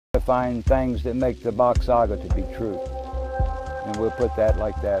to find things that make the Bach Saga to be true. And we'll put that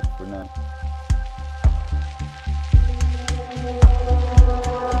like that for now.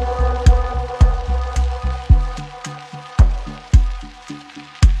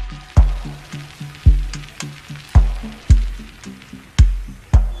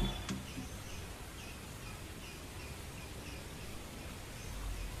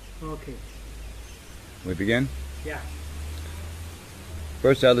 Okay. We begin? Yeah.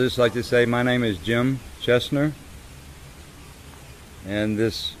 First, I'd just like to say my name is Jim Chesner, and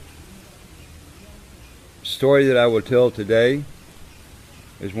this story that I will tell today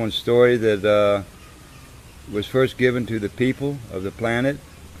is one story that was first given to the people of the planet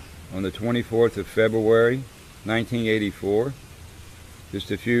on the 24th of February 1984, just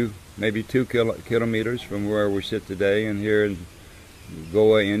a few, maybe 2 kilometers from where we sit today, and here in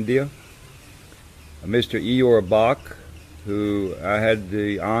Goa, India. Mr. Eeyore Bach, who I had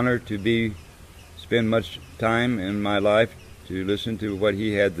the honor to spend much time in my life to listen to what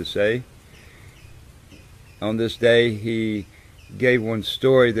he had to say. On this day, he gave one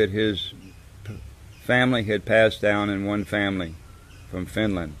story that his family had passed down in one family from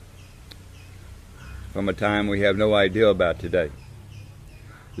Finland, from a time we have no idea about today.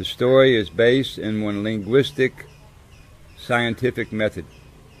 The story is based in one linguistic scientific method.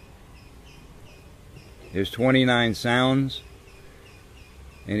 There's 29 sounds,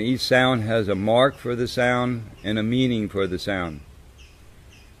 and each sound has a mark for the sound and a meaning for the sound.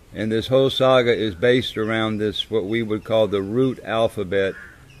 And this whole saga is based around this, what we would call the root alphabet,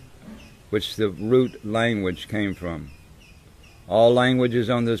 which the root language came from. All languages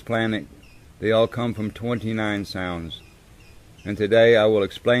on this planet, they all come from 29 sounds. And today I will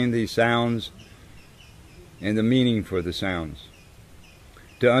explain these sounds and the meaning for the sounds.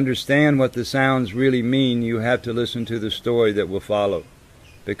 To understand what the sounds really mean, you have to listen to the story that will follow.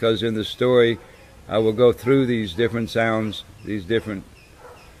 Because in the story, I will go through these different sounds, and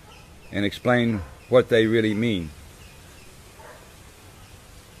explain what they really mean.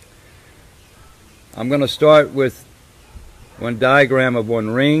 I'm going to start with one diagram of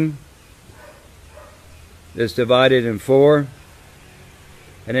one ring that's divided in 4,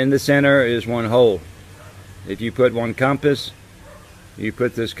 and in the center is one hole. If you put one compass, you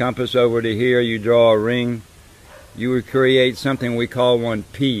put this compass over to here, you draw a ring, you would create something we call one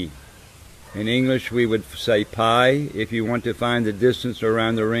P. In English we would say pi if you want to find the distance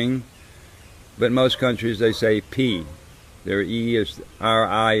around the ring, but most countries they say P. Their E is, our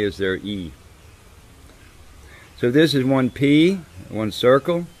I is their E. So this is one P, one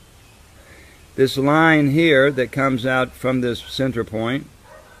circle. This line here that comes out from this center point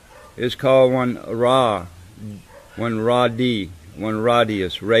is called one Ra, one Radi, one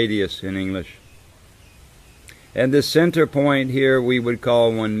radius in English. And the center point here we would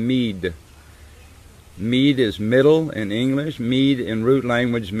call one Mead. Mead is middle in English. Mead in root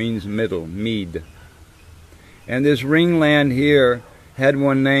language means middle, Mead. And this ringland here had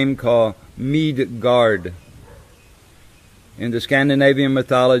one name called Midgard. In the Scandinavian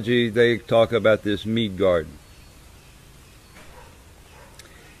mythology they talk about this Midgard.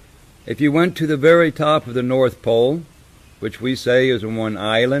 If you went to the very top of the North Pole, which we say is one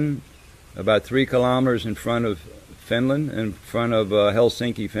island, about 3 kilometers in front of Finland, in front of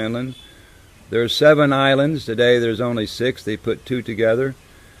Helsinki, Finland. There are 7 islands. Today there's only 6. They put 2 together.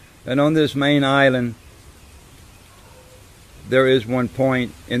 And on this main island, there is one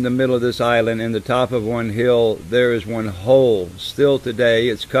point in the middle of this island. In the top of one hill, there is one hole. Still today,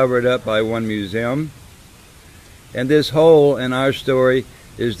 it's covered up by one museum. And this hole in our story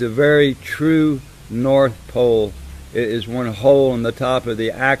is the very true North Pole. It is one hole in the top of the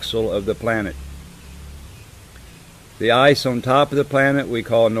axle of the planet. The ice on top of the planet we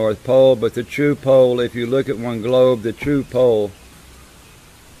call North Pole, but the true pole, if you look at one globe, the true pole,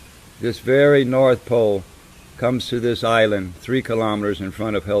 this very North Pole, comes to this island 3 kilometers in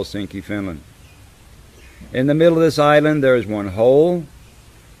front of Helsinki, Finland. In the middle of this island there is one hole,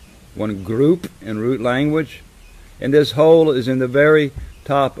 one group in root language, and this hole is in the very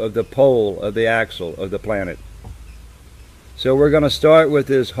top of the pole of the axle of the planet. So we're going to start with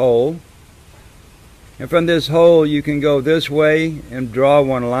this hole, and from this hole you can go this way and draw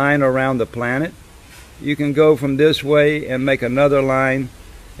one line around the planet. You can go from this way and make another line,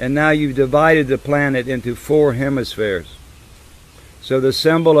 and now you've divided the planet into 4 hemispheres. So the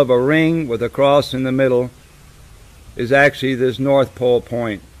symbol of a ring with a cross in the middle is actually this North Pole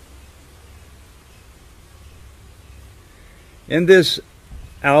point. In this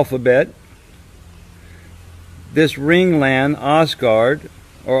alphabet, this ringland, Asgard,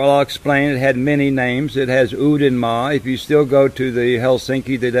 or I'll explain, it had many names. It has Uudenmaa. If you still go to the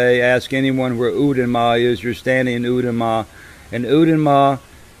Helsinki today, ask anyone where Uudenmaa is. You're standing in Uudenmaa. And Uudenmaa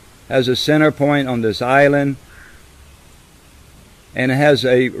has a center point on this island, and it has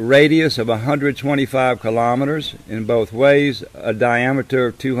a radius of 125 kilometers in both ways, a diameter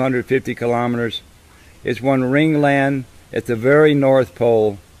of 250 kilometers. It's one ring land at the very North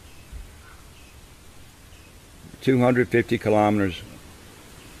Pole, 250 kilometers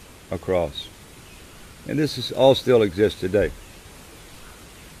across. And this is all still exists today.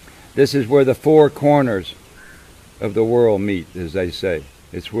 This is where the four corners of the world meet, as they say.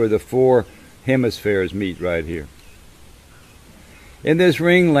 It's where the four hemispheres meet right here. In this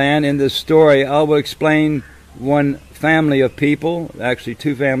ring land, in this story, I will explain one family of people, actually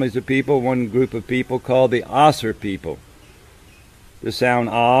two families of people, one group of people called the Asur people. The sound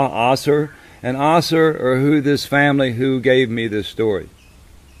Asur, and Asur are who this family who gave me this story,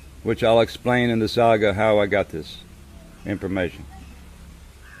 which I'll explain in the saga how I got this information.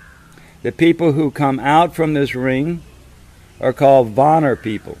 The people who come out from this ring are called Vanir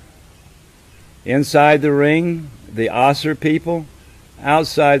people. Inside the ring, the Asur people.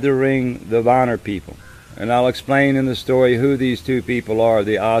 Outside the ring, the Vanir people. And I'll explain in the story who these two people are,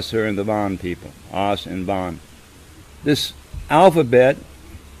 the Asur and the Van people. As and Van. This alphabet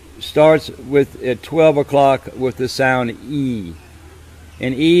starts with at 12 o'clock with the sound E.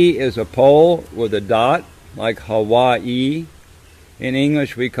 And E is a pole with a dot, like Hawaii. In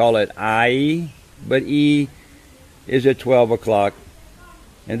English we call it I, but E is at 12 o'clock.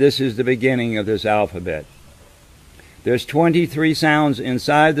 And this is the beginning of this alphabet. There's 23 sounds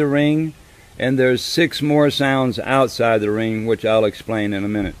inside the ring, and there's 6 more sounds outside the ring, which I'll explain in a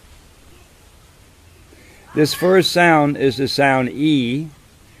minute. This first sound is the sound E,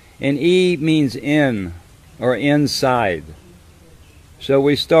 and E means in, or inside. So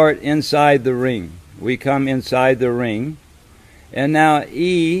we start inside the ring. We come inside the ring, and now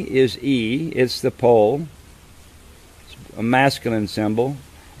E is E, it's the pole, it's a masculine symbol,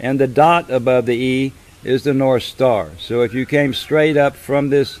 and the dot above the E is the North Star. So if you came straight up from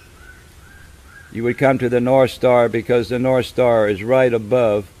this, you would come to the North Star, because the North Star is right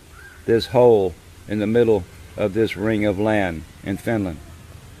above this hole in the middle of this ring of land in Finland.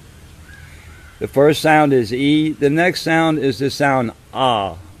 The first sound is E. The next sound is the sound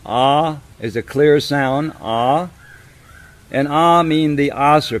Ah. Ah is a clear sound, Ah. And Ah mean the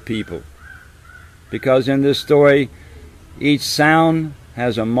Asur people, because in this story each sound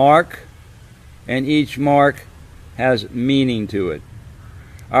has a mark, and each mark has meaning to it.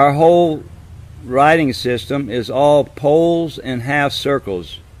 Our whole writing system is all poles and half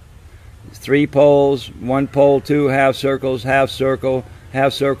circles. 3 poles, 1 pole, 2 half circles, half circle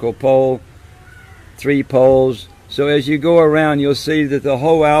pole, 3 poles. So as you go around, you'll see that the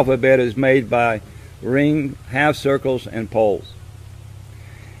whole alphabet is made by ring, half circles, and poles.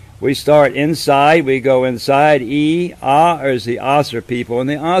 We start inside, we go inside. E, Ah is the Asur people, and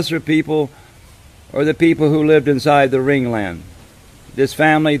the Asur people are the people who lived inside the ringland. This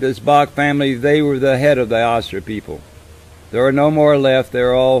family, this Bach family, they were the head of the Asur people. There are no more left.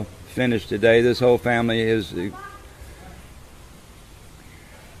 They're all finished today. This whole family is...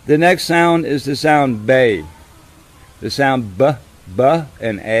 The next sound is the sound Bay. The sound B,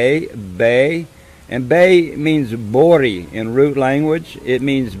 and A, Bay. And Bay means Bori in root language. It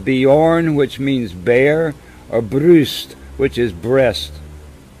means Bjorn, which means bear, or Brust, which is breast.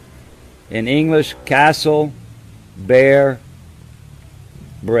 In English, castle, bear,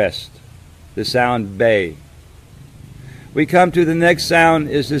 breast. The sound Bay. We come to the next sound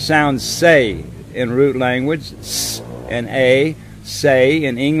is the sound Say in root language. S and A, Say.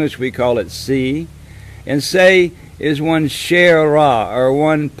 In English we call it C. And Say is one share ra, or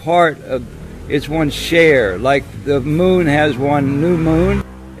one part of, it's one share. Like the moon has one new moon,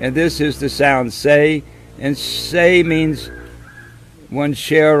 and this is the sound Say. And Say means one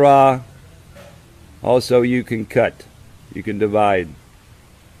share ra. Also you can cut, you can divide.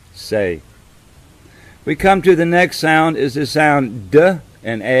 Say. We come to the next sound is the sound D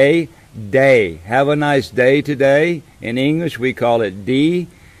and A, day. Have a nice day today. In English we call it D.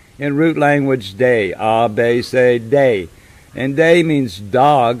 In root language, day. Ah, bay, say, day. And day means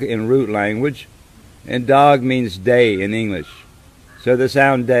dog in root language, and dog means day in English. So the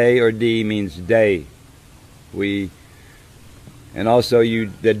sound day or D means day. And also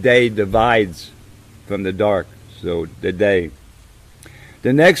the day divides from the dark, so the day.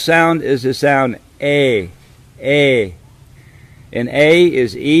 The next sound is the sound A. A. And A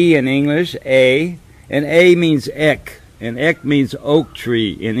is E in English, A. And A means ek. And ek means oak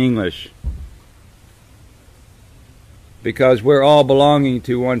tree in English. because we're all belonging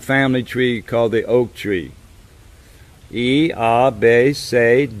to one family tree called the oak tree. E, A, B,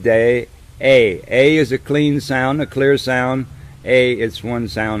 C, D, A. A is a clean sound, a clear sound. A, it's one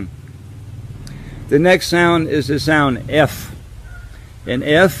sound. The next sound is the sound F. And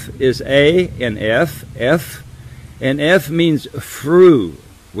F is A and F, F. And F means through.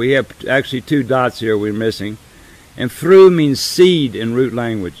 We have actually two dots here we're missing. And through means seed in root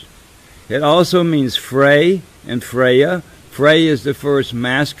language. It also means Frey and Freya. Frey is the first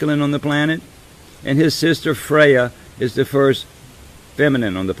masculine on the planet, and his sister Freya is the first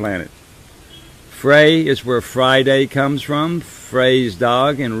feminine on the planet. Frey is where Friday comes from, Frey's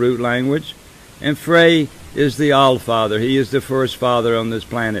dog in root language. And Frey is the Allfather. He is the first father on this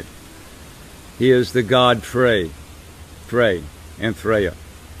planet. He is the god Frey. Frey and Freya.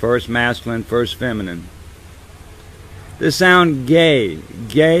 First masculine, first feminine. The sound gay.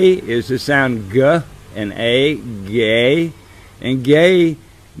 Gay is the sound G and A, gay. And gay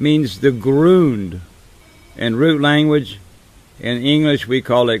means the ground. In root language, in English we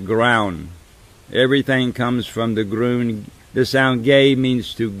call it ground. Everything comes from the ground. The sound gay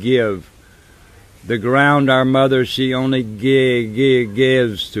means to give. The ground, our mother, she only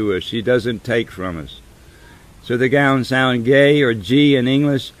gives to us. She doesn't take from us. So the sound gay, or G in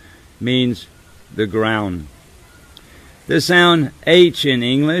English, means the ground. The sound H in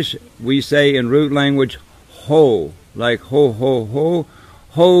English, we say in root language, ho, like ho, ho, ho.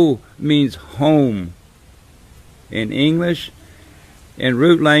 Ho means home. In English, in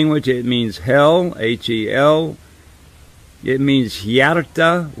root language, it means hell, H-E-L. It means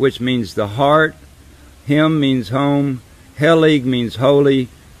hjarta, which means the heart. Him means home. Helig means holy.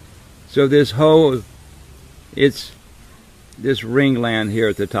 So this ho, it's this ringland here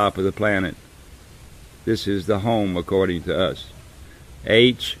at the top of the planet. This is the home according to us.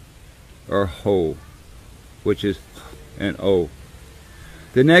 H or ho, which is an O.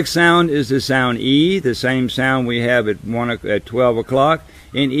 The next sound is the sound E, the same sound we have at 12 o'clock.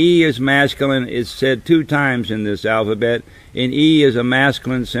 And E is masculine. It's said 2 times in this alphabet. And E is a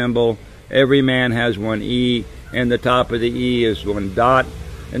masculine symbol. Every man has one E, and the top of the E is one dot.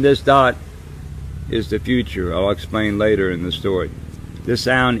 And this dot is the future. I'll explain later in the story. The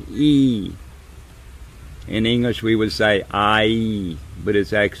sound E. In English we would say I-E, but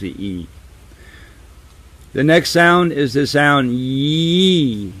it's actually E. The next sound is the sound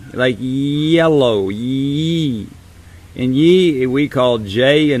ye, like yellow, ye. And ye, we call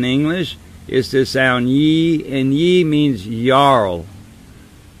J in English. It's the sound ye, and ye means jarl.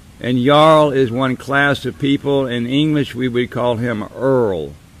 And jarl is one class of people. In English we would call him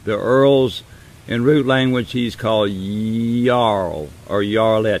earl. The earls, in root language, he's called jarl or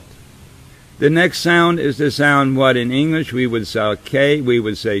jarlet. The next sound is the sound what in English we would say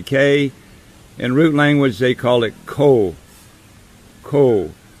K. In root language they call it ko.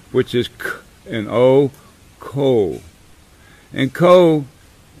 Ko, which is K and O, ko. And ko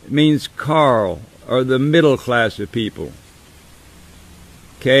means Carl, or the middle class of people.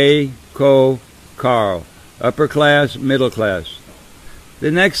 K, ko, Carl. Upper class, middle class. The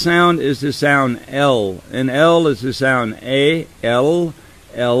next sound is the sound L. And L is the sound A, L,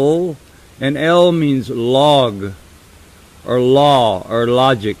 L. And L means log, or law, or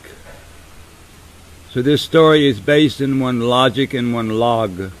logic. So this story is based in one logic and one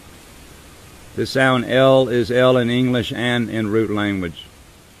log. The sound L is L in English and in root language.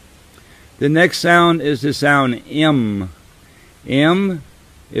 The next sound is the sound M. M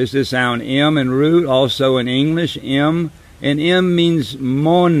is the sound M in root, also in English, M. And M means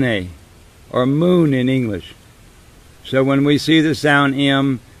mone, or moon in English. So when we see the sound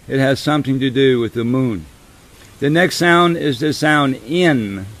M, it has something to do with the moon. The next sound is the sound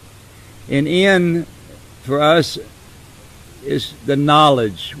N. And N, for us, is the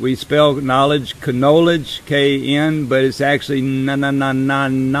knowledge. We spell knowledge, knowledge, K-N, but it's actually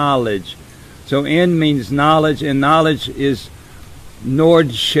knowledge. So N means knowledge, and knowledge is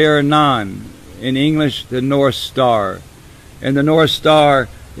Nordstjernan. In English, the North Star. And the North Star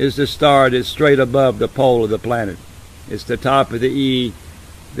is the star that's straight above the pole of the planet. It's the top of the E.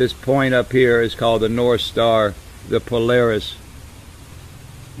 This point up here is called the North Star, the Polaris.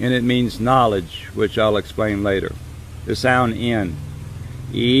 And it means knowledge, which I'll explain later. The sound N.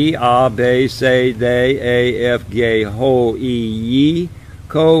 E, A, B, C, D, A, F, G, Ho, E, Ye,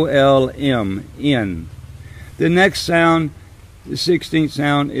 Ko, L, M, N. The next sound, the 16th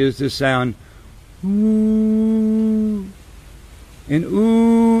sound, is the sound ooh. And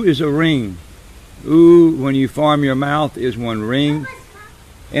ooh is a ring. Ooh, when you form your mouth, is one ring.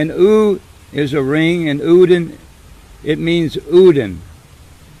 And ooh is a ring, and Uden, it means Uden.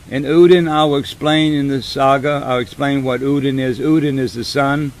 And Uden, I will explain in the saga. I'll explain what Uden is. Uden is the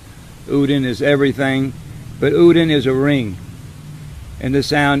sun. Uden is everything. But Uden is a ring. And the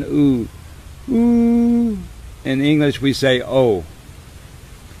sound oo. Ooh. In English we say O.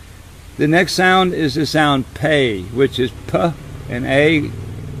 The next sound is the sound P, which is P and A.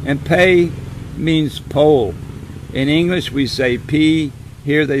 And P means pole. In English we say P.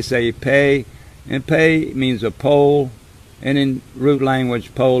 Here they say P. And P means a pole. And in root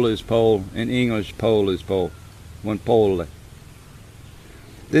language, pole is pole. In English, pole is pole. One pole.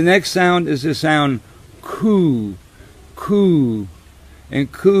 The next sound is the sound Ku. Ku.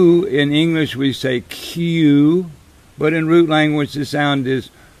 And Ku, in English, we say Q. But in root language, the sound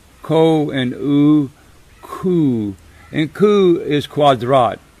is Ko and U. Ku. And Ku is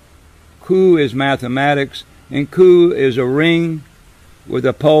quadrat. Ku is mathematics. And Ku is a ring with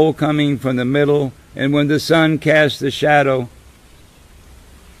a pole coming from the middle. And when the sun casts the shadow,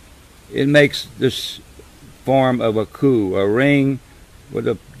 it makes this form of a Ku, a ring with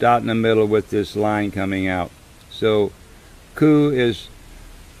a dot in the middle with this line coming out. So Ku is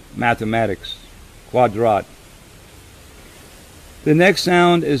mathematics, quadrat. The next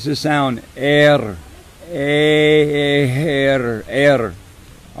sound is the sound Er. Er.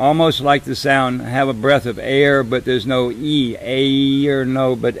 Almost like the sound, have a breath of air, but there's no E. Air,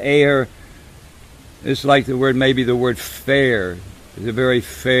 no, but air. It's like the word, maybe the word fair. It's a very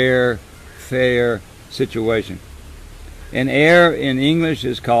fair situation. And air in English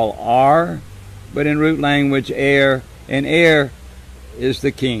is called R, but in root language, air. And air is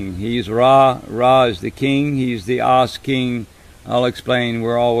the king. He's Ra. Ra is the king. He's the Os king. I'll explain.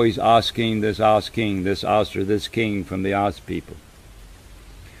 We're always asking this Os king, this Os or this king from the Os people.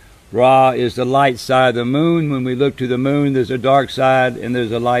 Ra is the light side of the moon. When we look to the moon, there's a dark side and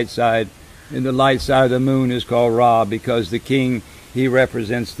there's a light side. And the light side of the moon is called Ra because the king, he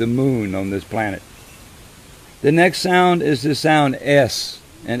represents the moon on this planet. The next sound is the sound S.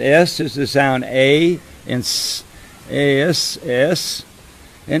 And S is the sound A and S. S.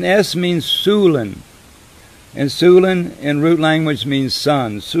 And S means Sulan. And Sulan in root language means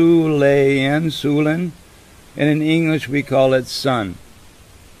sun. Sulayan, Sulan. And in English we call it sun.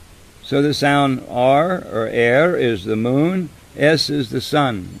 So the sound R or air is the moon. S is the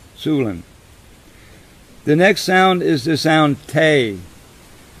sun, Sulan. The next sound is the sound Te.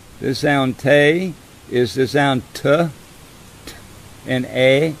 The sound Te is the sound T and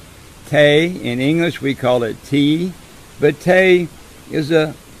A. Te, in English we call it T, but Te is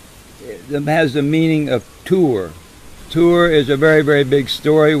has the meaning of tour. Tour is a very, very big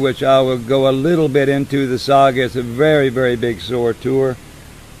story, which I will go a little bit into the saga. It's a very, very big tour.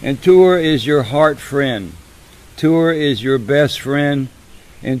 And tour is your heart friend. Tour is your best friend.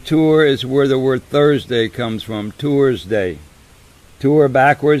 And tour is where the word Thursday comes from, Tour's Day. Tour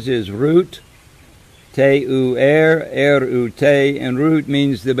backwards is root, te u u te, and root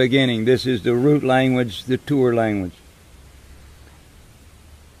means the beginning. This is the root language, the tour language.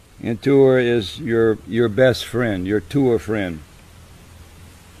 And tour is your best friend, your tour friend.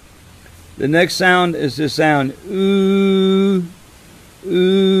 The next sound is the sound oo,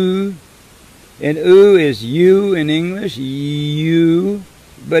 oo. And oo is you in English, you.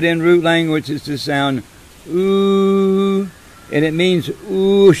 But in root language it's the sound oo, and it means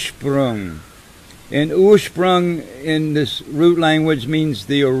Ursprung. And Ursprung in this root language means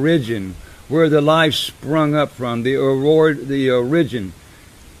the origin, where the life sprung up from, the origin.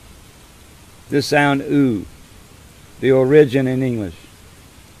 The sound oo, the origin in English.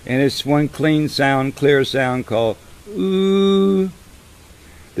 And it's one clean sound, clear sound called oo.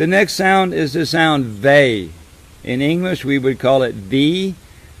 The next sound is the sound ve. In English we would call it V.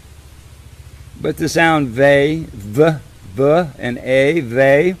 But the sound ve, v, and a,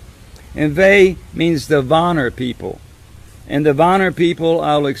 ve. And ve means the Vonner people. And the Vonner people,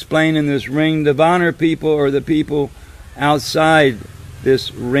 I'll explain in this ring, the Vonner people are the people outside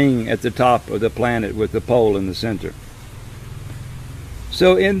this ring at the top of the planet with the pole in the center.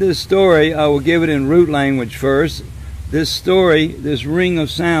 So in this story, I will give it in root language first. This story, this ring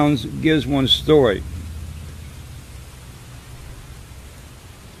of sounds, gives one story.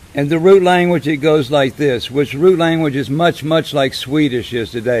 And the root language, it goes like this, which root language is much, much like Swedish is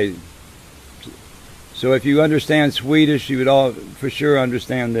today. So if you understand Swedish, you would all for sure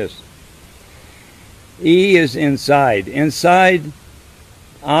understand this. E is inside. Inside,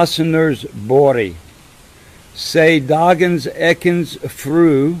 Asener's bori. Say dagens ekens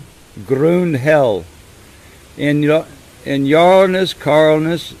fru, grund hell. In Jarnes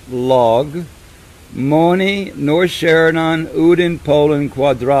Karlnes log, Moni Norrkärnan Uden Polen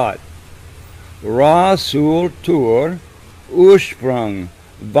kvadrat. Ra sul tur, Ursprung,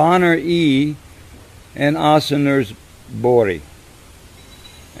 Vanir E and Asenur's Bori.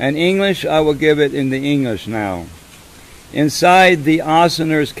 In English, I will give it in the English now. Inside the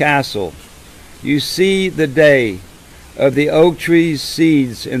Asenur's castle, you see the day of the oak tree's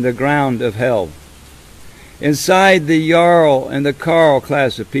seeds in the ground of hell. Inside the Jarl and the Karl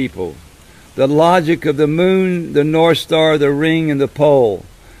class of people, the logic of the moon, the North Star, the ring, and the pole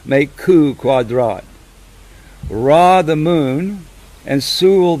make Ku Quadrat. Ra the moon and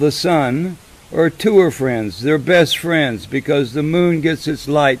Sul the sun are tour friends. They're best friends because the moon gets its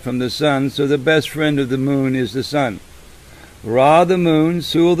light from the sun, so the best friend of the moon is the sun. Ra the moon,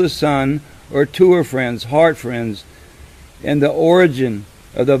 Sul the sun are tour friends, heart friends, and the origin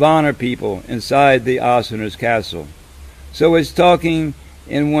of the Vanir people inside the Asenur's castle. So it's talking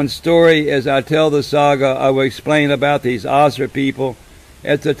in one story. As I tell the saga, I will explain about these Asur people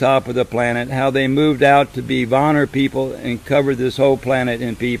at the top of the planet, how they moved out to be Vanir people and covered this whole planet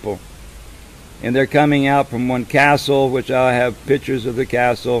in people. And they're coming out from one castle, which I have pictures of the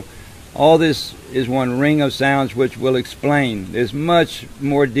castle. All this is one ring of sounds which will explain. There's much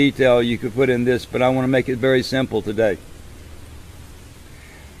more detail you could put in this, but I want to make it very simple today.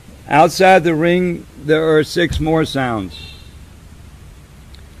 Outside the ring, there are 6 more sounds.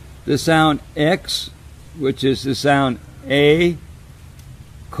 The sound X, which is the sound A,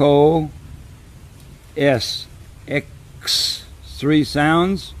 Ko, S, X. 3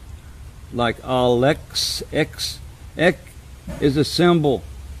 sounds, like Alex, X. Ek is a symbol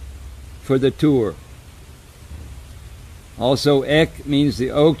for the tour. Also, Ek means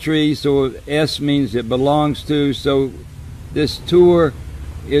the oak tree, so S means it belongs to, so this tour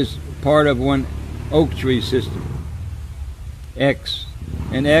is part of one oak tree system. X.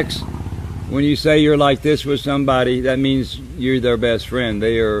 And X, when you say you're like this with somebody, that means you're their best friend.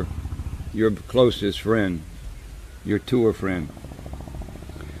 They are your closest friend, your tour friend.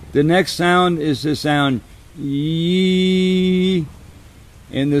 The next sound is the sound Y,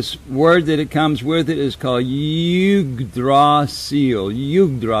 and this word that it comes with it is called Yggdrasil.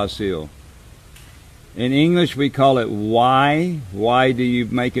 Yggdrasil. In English, we call it Y. Why do you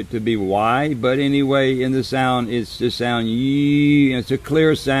make it to be Y? But anyway, in the sound, it's the sound Y. It's a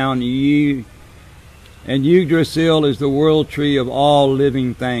clear sound, Y. And Yggdrasil is the world tree of all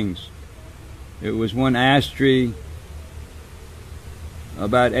living things. It was one ash tree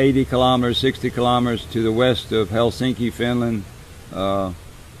about 80 kilometers, 60 kilometers to the west of Helsinki, Finland.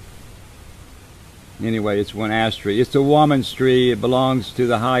 Anyway, it's one ash tree. It's a woman's tree. It belongs to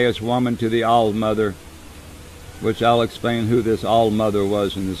the highest woman, to the All-Mother, which I'll explain who this All-Mother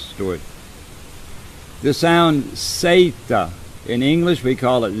was in this story. The sound Seta. In English, we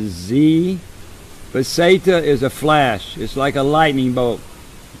call it Z, but Seta is a flash. It's like a lightning bolt.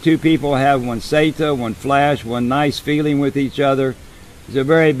 2 people have one Seta, one flash, one nice feeling with each other. It's a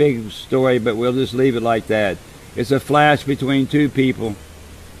very big story, but we'll just leave it like that. It's a flash between 2 people.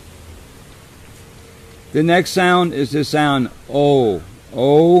 The next sound is the sound O.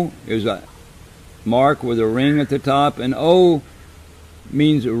 O is a mark with a ring at the top, and O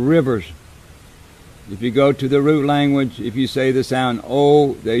means rivers. If you go to the root language, if you say the sound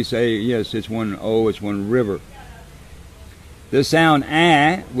O, they say, yes, it's one O, it's one river. The sound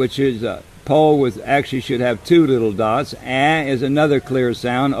A, which is a pole with actually should have 2 little dots. A is another clear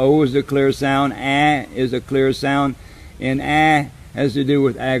sound. O is a clear sound. A is a clear sound. And A has to do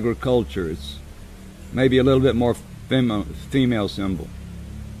with agriculture. It's maybe a little bit more female symbol.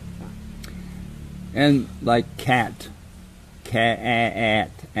 And like cat. At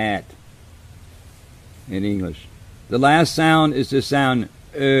in English. The last sound is the sound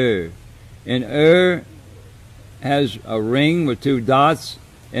And has a ring with 2 dots.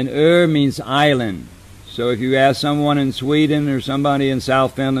 And means island. So if you ask someone in Sweden or somebody in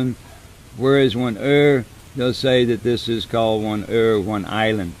South Finland, where is one they'll say that this is called one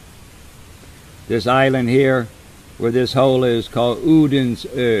island. This island here, where this hole is, called Udens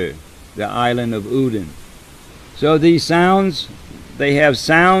the island of Uden. So these sounds, they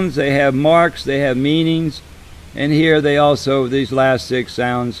have marks, they have meanings, and here they also, these last 6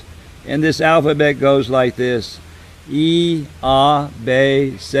 sounds, and this alphabet goes like this: E, A,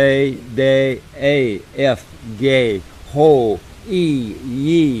 B, C, D, E, F, G, Ho, E,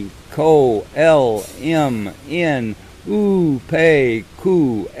 Y, Ko, L, M, N, U, P,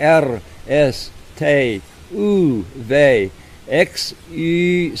 Q, R, S, T, U, V, X,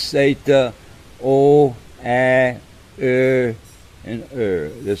 Y, Z, O, A, and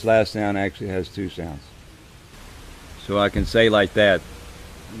This last sound actually has 2 sounds. So I can say like that.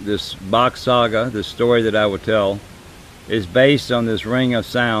 This Bach saga, the story that I will tell, is based on this ring of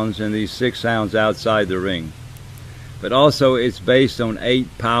sounds and these 6 sounds outside the ring. but also it's based on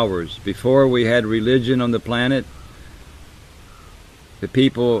 8 powers. Before we had religion on the planet, the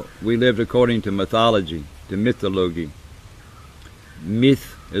people, we lived according to mythology, to mythology.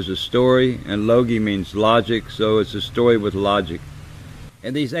 Myth is a story, and logi means logic, so it's a story with logic.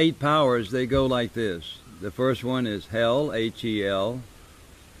 And these 8 powers, they go like this. The first one is Hel, H-E-L.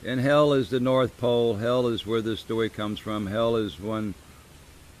 And Hel is the North Pole. Hel is where this story comes from. Hel is one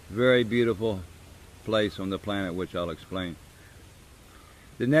very beautiful place on the planet, which I'll explain.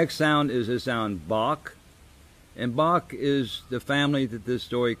 The next sound is the sound Bach. And Bach is the family that this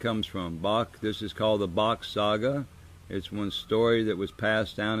story comes from. Bach, this is called the Bach Saga. It's one story that was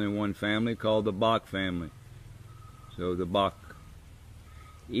passed down in one family called the Bach family. So the Bach.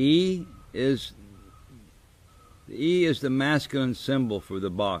 E is the masculine symbol for the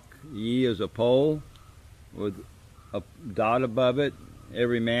Bach. E is a pole with a dot above it.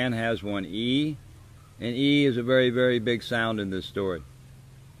 Every man has one E. And E is a very, very big sound in this story.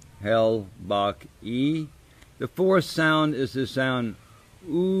 Hel, Bach, E. The fourth sound is the sound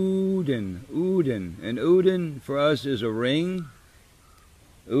Uden, Uden. And Uden for us is a ring.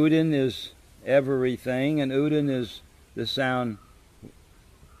 Uden is everything, and Uden is the sound,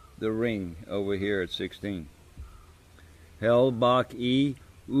 the ring over here at 16. Hel, Bach, E,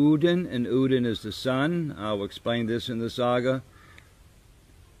 Uden, and Uden is the sun. I'll explain this in the saga.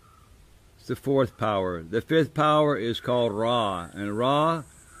 It's the fourth power. The fifth power is called Ra, and Ra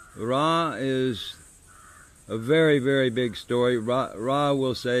is a very, very big story. Ra,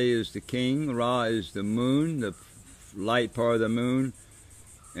 we'll say, is the king. Ra is the moon, the light part of the moon.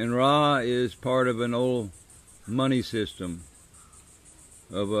 And Ra is part of an old money system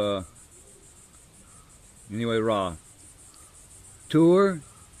of, anyway, Ra. Tur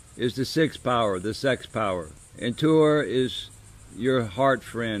is the sixth power, the sex power. And Tur is your heart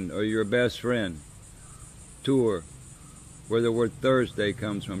friend or your best friend. Tur, where the word Thursday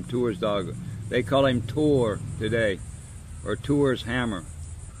comes from, Tur's dog. They call him Tor today, or Tur's hammer.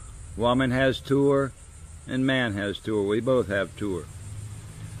 Woman has Tur, and man has Tur. We both have Tur.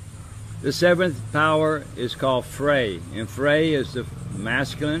 The seventh power is called Frey, and Frey is the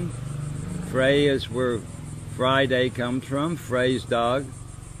masculine. Frey is where Friday comes from, Frey's dog.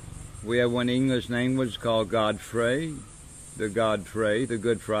 We have one English language called Godfrey, the Godfrey, the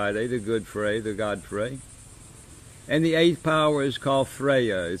Good Friday, the Good Frey, the Godfrey. And the eighth power is called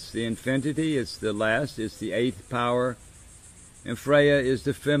Freya. It's the infinity, it's the last, it's the eighth power. And Freya is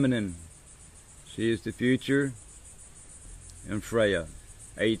the feminine. She is the future. And Freya.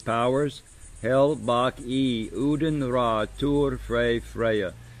 8 powers. Hel, Bach, E, Uden, Ra, Tur, Frey,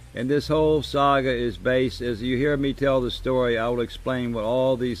 Freya. And this whole saga is based, as you hear me tell the story, I will explain what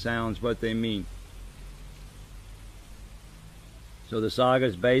all these sounds, what they mean. So the saga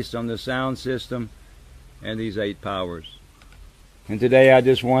is based on the sound system and these 8 powers. And today I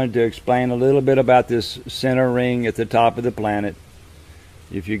just wanted to explain a little bit about this center ring at the top of the planet.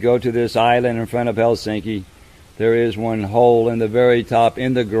 If you go to this island in front of Helsinki, there is one hole in the very top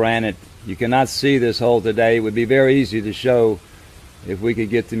in the granite. You cannot see this hole today. It would be very easy to show if we could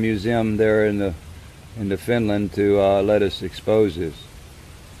get the museum there in the Finland to let us expose this.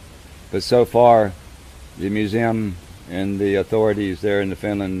 But so far, the museum and the authorities there in the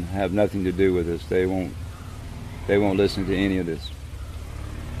Finland have nothing to do with this. They won't listen to any of this.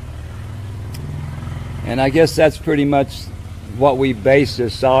 And I guess that's pretty much what we base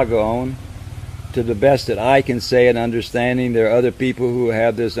this saga on, to the best that I can say and understanding. There are other people who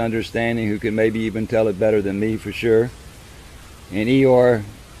have this understanding who can maybe even tell it better than me for sure. And Eeyore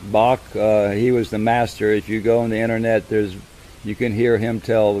Bach, he was the master. If you go on the internet, you can hear him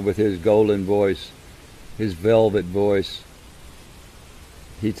tell with his golden voice, his velvet voice.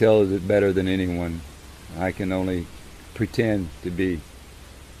 He tells it better than anyone. I can only pretend to be.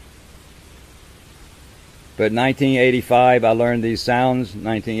 But 1985, I learned these sounds.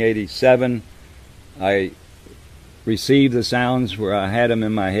 1987, I received the sounds where I had them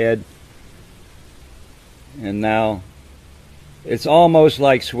in my head. And now, it's almost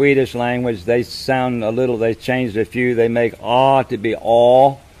like Swedish language. They sound a little, they changed a few. They make ah to be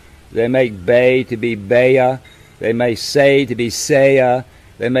all. They make bay to be baya. They make say to be saya.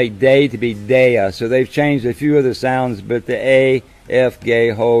 They make day to be dea. So they've changed a few of the sounds, but the a, f,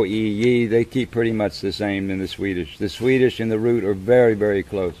 ge, ho, e, ye, they keep pretty much the same in the Swedish. The Swedish and the root are very, very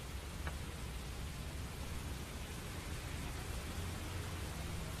close.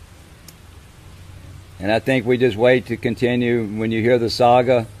 And I think we just wait to continue when you hear the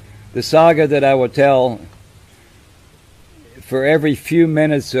saga. The saga that I will tell, for every few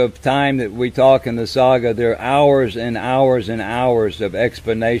minutes of time that we talk in the saga, there are hours and hours and hours of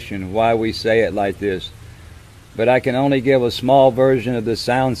explanation why we say it like this. but I can only give a small version of the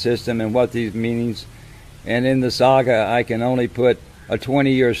sound system and what these meanings. And in the saga, I can only put a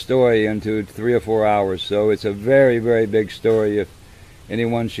 20-year story into 3 or 4 hours. So it's a very, very big story. If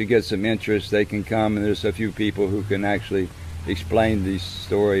anyone should get some interest, they can come, and there's a few people who can actually explain the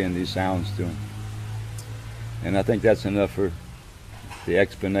story and these sounds to them. And I think that's enough for the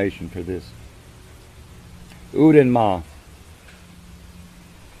explanation for this. Udenma.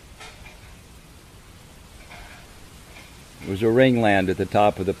 It was a ringland at the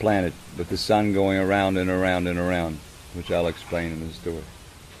top of the planet with the sun going around and around and around, which I'll explain in the story.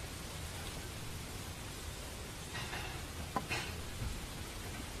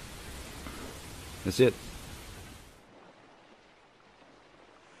 That's it.